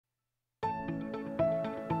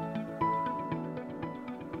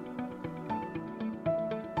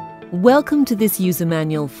Welcome to this user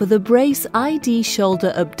manual for the BraceID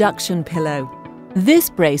shoulder abduction pillow. This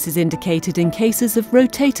brace is indicated in cases of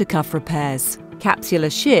rotator cuff repairs, capsular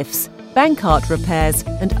shifts, Bankart repairs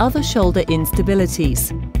and other shoulder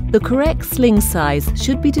instabilities. The correct sling size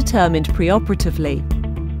should be determined preoperatively.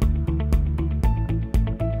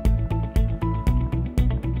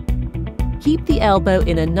 Keep the elbow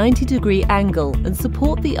in a 90-degree angle and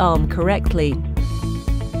support the arm correctly.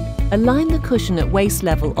 Align the cushion at waist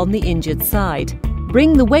level on the injured side.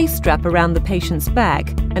 Bring the waist strap around the patient's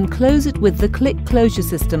back and close it with the click closure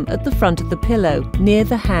system at the front of the pillow, near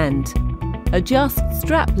the hand. Adjust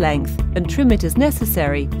strap length and trim it as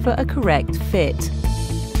necessary for a correct fit.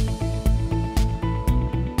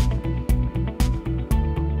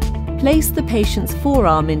 Place the patient's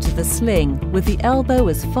forearm into the sling with the elbow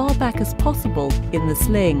as far back as possible in the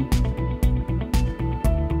sling.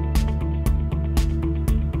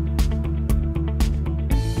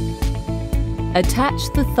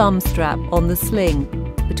 Attach the thumb strap on the sling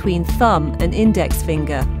between thumb and index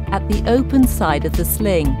finger at the open side of the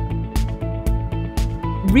sling.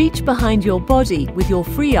 Reach behind your body with your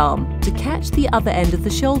free arm to catch the other end of the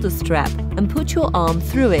shoulder strap and put your arm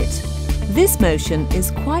through it. This motion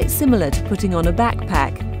is quite similar to putting on a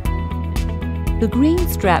backpack. The green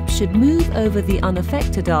strap should move over the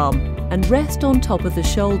unaffected arm and rest on top of the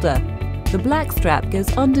shoulder. The black strap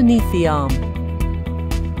goes underneath the arm.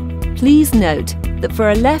 Please note that for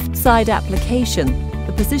a left side application,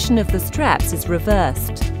 the position of the straps is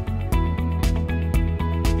reversed.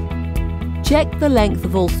 Check the length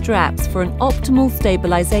of all straps for an optimal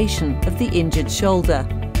stabilization of the injured shoulder.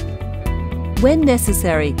 When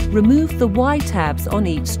necessary, remove the Y tabs on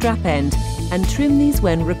each strap end and trim these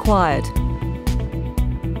when required.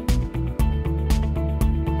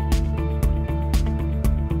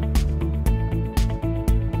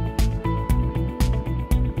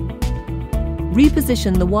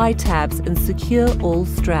 Reposition the Y tabs and secure all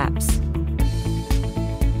straps.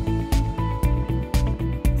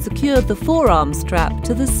 Secure the forearm strap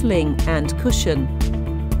to the sling and cushion.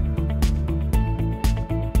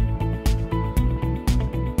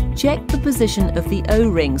 Check the position of the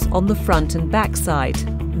O-rings on the front and back side.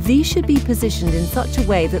 These should be positioned in such a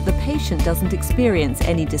way that the patient doesn't experience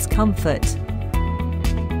any discomfort.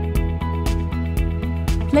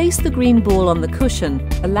 Place the green ball on the cushion,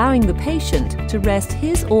 allowing the patient to rest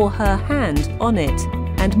his or her hand on it,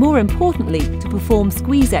 and more importantly, to perform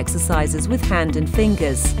squeeze exercises with hand and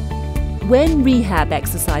fingers. When rehab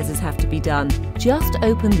exercises have to be done, just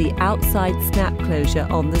open the outside snap closure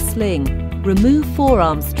on the sling. Remove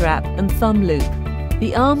forearm strap and thumb loop.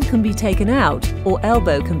 The arm can be taken out or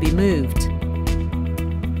elbow can be moved.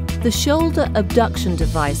 The shoulder abduction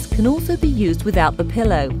device can also be used without the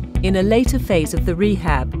pillow in a later phase of the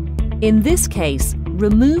rehab. In this case,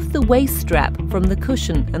 remove the waist strap from the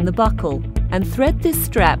cushion and the buckle and thread this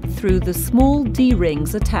strap through the small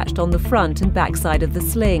D-rings attached on the front and back side of the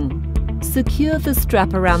sling. Secure the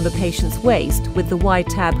strap around the patient's waist with the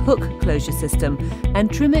Y-tab hook closure system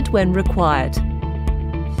and trim it when required.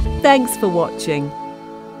 Thanks for watching.